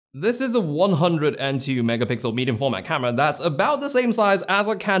This is a 102 megapixel medium format camera that's about the same size as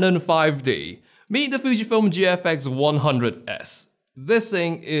a Canon 5D. Meet the Fujifilm GFX100S. This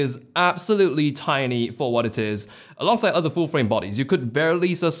thing is absolutely tiny for what it is. Alongside other full-frame bodies, you could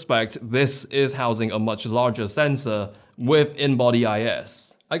barely suspect this is housing a much larger sensor with in-body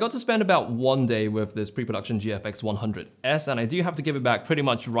IS. I got to spend about 1 day with this pre-production GFX100S, and I do have to give it back pretty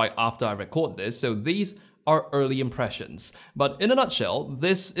much right after I record this, so these are early impressions. But in a nutshell,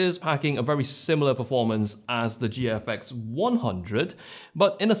 this is packing a very similar performance as the GFX100,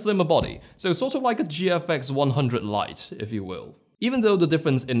 but in a slimmer body. So sort of like a GFX100 Lite, if you will. Even though the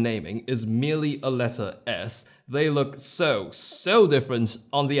difference in naming is merely a letter S, they look so different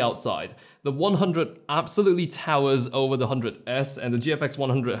on the outside. The 100 absolutely towers over the 100S, and the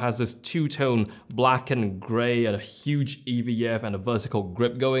GFX100 has this two-tone black and gray and a huge EVF and a vertical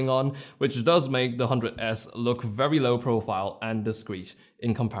grip going on, which does make the 100S look very low profile and discreet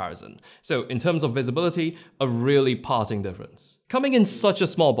in comparison. So in terms of visibility, a really parting difference. Coming in such a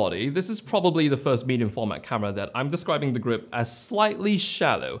small body, this is probably the first medium format camera that I'm describing the grip as slightly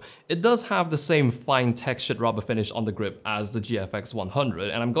shallow. It does have the same fine textured rubber finish on the grip as the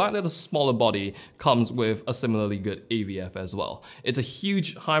GFX100, and I'm glad that the smaller body comes with a similarly good EVF as well. It's a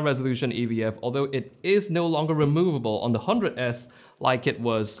huge high resolution EVF, although it is no longer removable on the 100S like it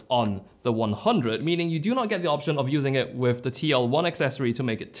was on the 100, meaning you do not get the option of using it with the TL1 accessory to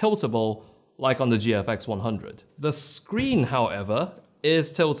make it tiltable like on the GFX100. The screen, however,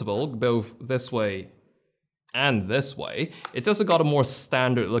 is tiltable both this way and this way. It's also got a more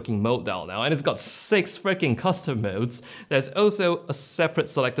standard looking mode dial now, and it's got 6 freaking custom modes. There's also a separate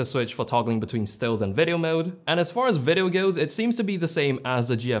selector switch for toggling between stills and video mode. And as far as video goes, it seems to be the same as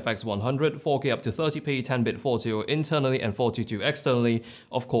the GFX100, 4K up to 30p, 10-bit 420 internally and 422 externally,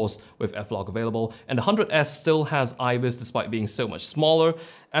 of course with F-Log available. And the 100S still has IBIS despite being so much smaller.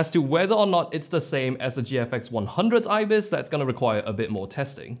 As to whether or not it's the same as the GFX100's IBIS, that's gonna require a bit more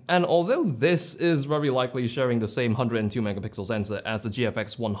testing. And although this is very likely sharing the same 102 megapixel sensor as the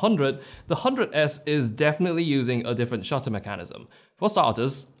GFX100, the 100S is definitely using a different shutter mechanism. For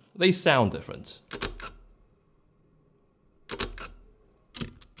starters, they sound different.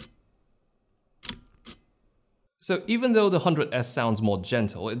 So even though the 100S sounds more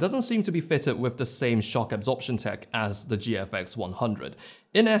gentle, it doesn't seem to be fitted with the same shock absorption tech as the GFX100.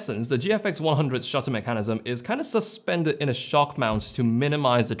 In essence, the GFX100's shutter mechanism is kind of suspended in a shock mount to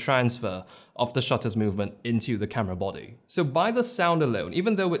minimize the transfer of the shutter's movement into the camera body. So by the sound alone,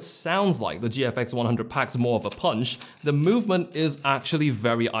 even though it sounds like the GFX100 packs more of a punch, the movement is actually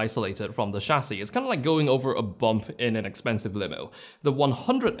very isolated from the chassis. It's kind of like going over a bump in an expensive limo. The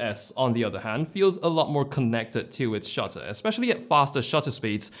 100S, on the other hand, feels a lot more connected to its shutter. Especially at faster shutter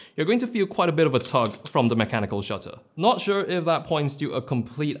speeds, you're going to feel quite a bit of a tug from the mechanical shutter. Not sure if that points to a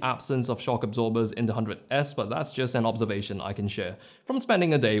complete absence of shock absorbers in the 100S, but that's just an observation I can share from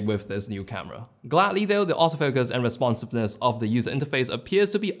spending a day with this new camera. Gladly though, the autofocus and responsiveness of the user interface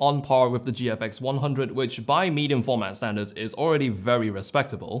appears to be on par with the GFX100, which by medium format standards is already very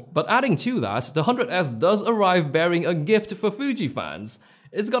respectable. But adding to that, the 100S does arrive bearing a gift for Fuji fans.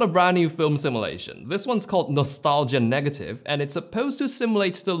 It's got a brand new film simulation. This one's called Nostalgia Negative, and it's supposed to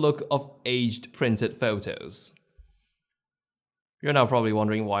simulate the look of aged printed photos. You're now probably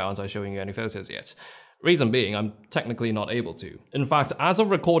wondering, why aren't I showing you any photos yet? Reason being, I'm technically not able to. In fact, as of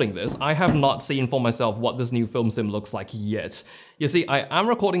recording this, I have not seen for myself what this new film sim looks like yet. You see, I am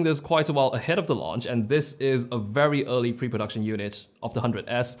recording this quite a while ahead of the launch, and this is a very early pre-production unit of the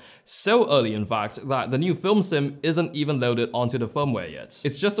 100S. So early, in fact, that the new film sim isn't even loaded onto the firmware yet.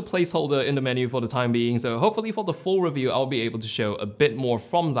 It's just a placeholder in the menu for the time being, so hopefully for the full review, I'll be able to show a bit more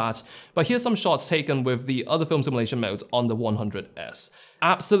from that. But here's some shots taken with the other film simulation mode on the 100S.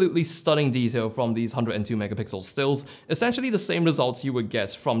 Absolutely stunning detail from these 102 megapixel stills, essentially the same results you would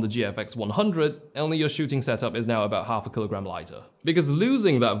get from the GFX100, only your shooting setup is now about half a kilogram lighter. Because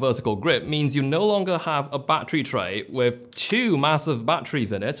losing that vertical grip means you no longer have a battery tray with 2 massive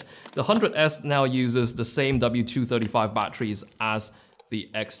batteries in it. The 100S now uses the same W235 batteries as the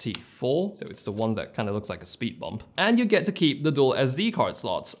XT4, so it's the one that kind of looks like a speed bump. And you get to keep the dual SD card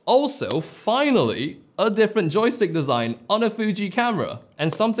slots. Also, finally, a different joystick design on a Fuji camera.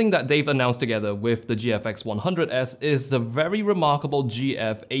 And something that they've announced together with the GFX100S is the very remarkable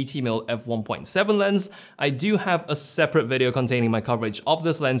GF80mm F1.7 lens. I do have a separate video containing my coverage of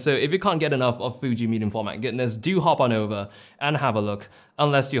this lens, so if you can't get enough of Fuji medium format goodness, do hop on over and have a look,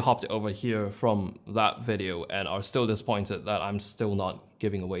 unless you hopped over here from that video and are still disappointed that I'm still not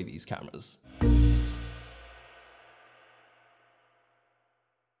giving away these cameras.